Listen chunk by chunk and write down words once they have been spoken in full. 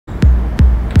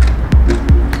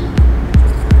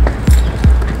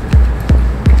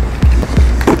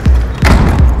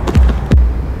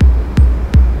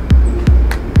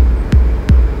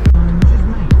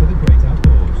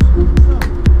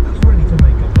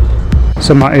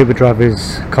So my Uber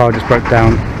driver's car just broke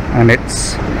down and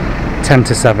it's 10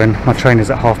 to 7. My train is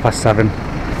at 7:30.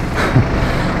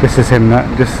 This is him,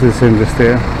 this is him just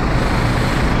here.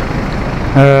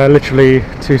 Literally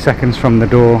 2 seconds from the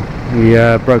door he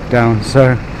broke down,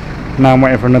 so now I'm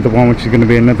waiting for another one, which is going to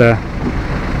be another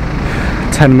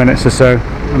 10 minutes or so,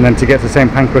 and then to get to St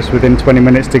Pancras within 20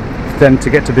 minutes, to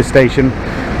get to the station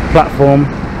platform.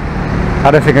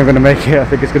 I don't think I'm going to make it. I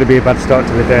think it's going to be a bad start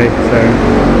to the day, so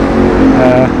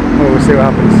we'll see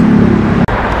what happens.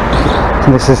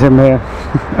 This is him here.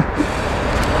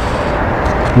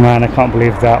 Man, I can't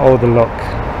believe that, all the luck.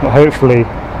 But hopefully,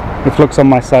 if luck's on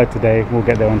my side today, we'll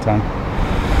get there on time.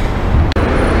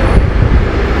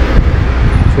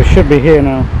 So it should be here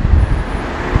now.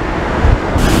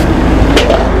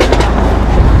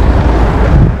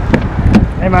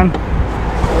 Hey man.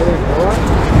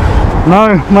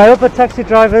 No, my other taxi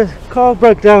driver's car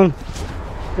broke down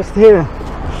just here.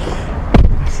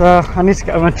 So I need to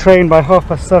get on my train by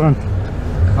 7:30.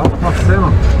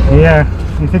 7:30? Yeah.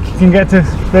 You think you can get to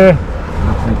there?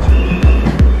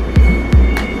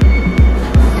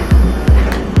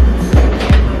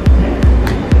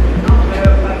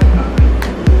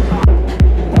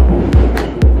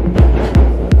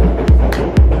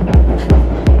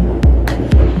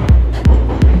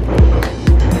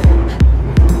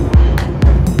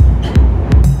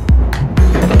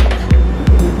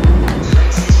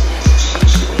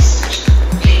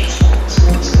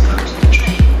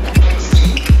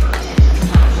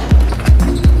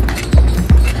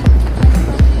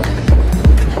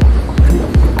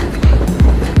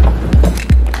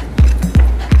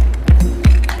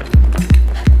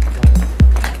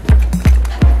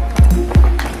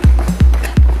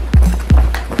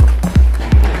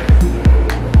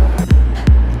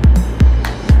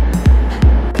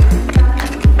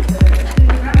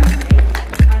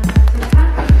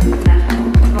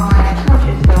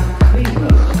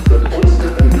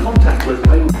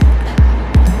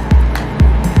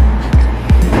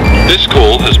 This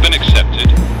call has been accepted.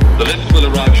 The lift will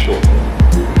arrive shortly.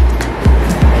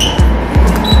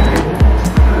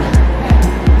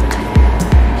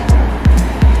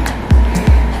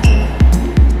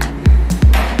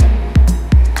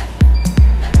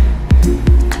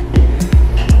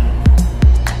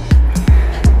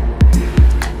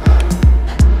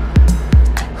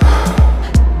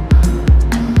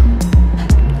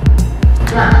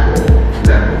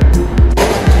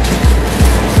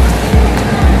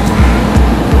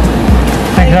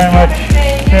 Thank you very much.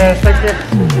 Cheers, thank you.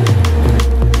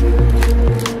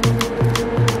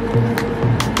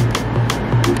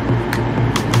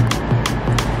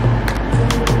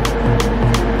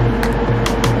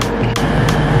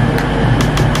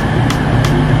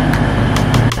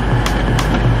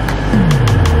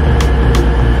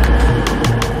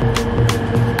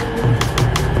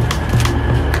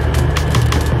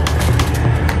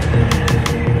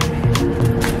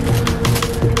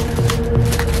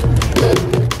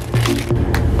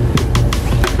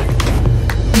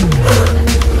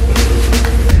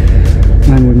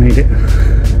 And we made it.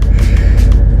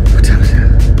 What time is it? I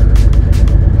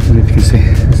don't know if you can see.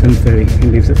 It's 7:30. He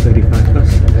leaves at 35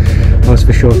 past. I was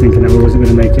for sure thinking that we wasn't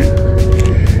going to make it.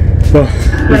 But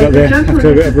we got there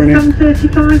after a bit of running.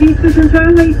 35 Eastern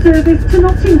Railway service to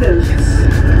Nottingham.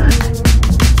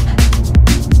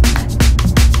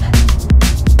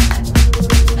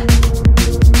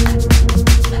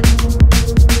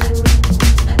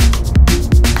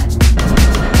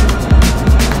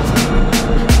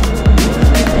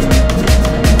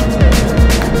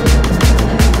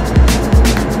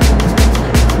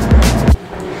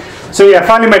 So yeah,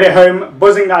 finally made it home.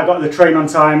 Buzzing that I got the train on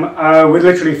time with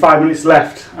literally 5 minutes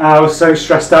left. I was so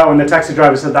stressed out when the taxi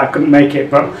driver said that I couldn't make it,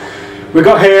 but we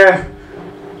got here.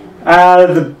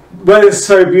 The weather's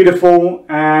so beautiful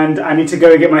and I need to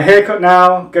go get my hair cut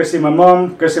now, go see my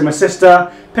mum, go see my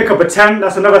sister, pick up a tent.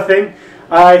 That's another thing.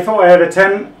 I thought I had a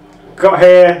tent, got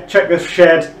here, checked the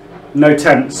shed, no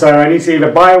tent. So I need to either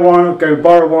buy one, go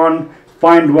borrow one,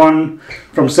 find one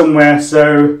from somewhere.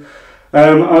 So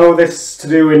all this to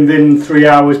do within 3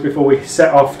 hours before we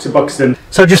set off to Buxton.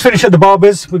 So just finished at the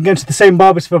barbers. We've been going to the same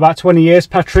barbers for about 20 years,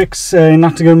 Patrick's in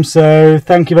Nottingham. So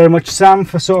thank you very much, Sam,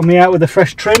 for sorting me out with a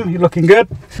fresh trim. You're looking good.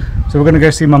 So we're going to go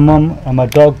see my mum and my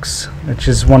dogs, which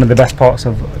is one of the best parts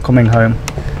of coming home.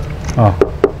 Oh,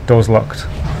 door's locked.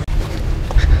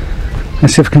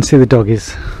 Let's see if we can see the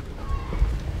doggies.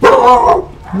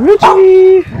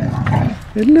 Reggie!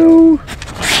 Hello!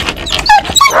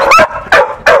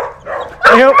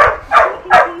 Hey up!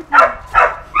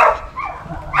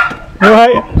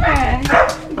 Alright?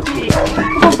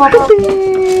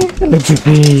 Hello,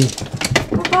 baby!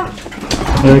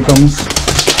 Here he comes.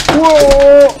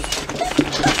 Whoa!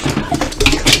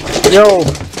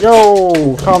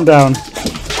 Yo! Calm down.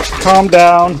 Calm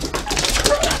down.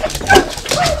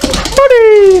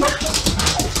 Buddy!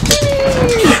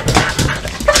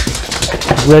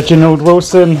 Reginald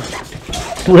Wilson.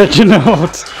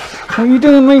 Reginald! What are you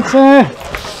doing, matey?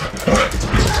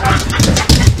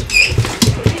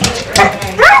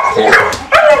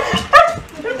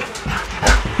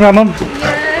 Right, Mum?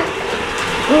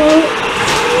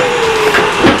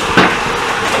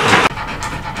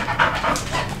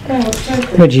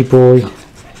 Reggie boy.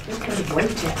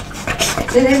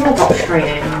 So they've all got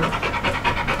training.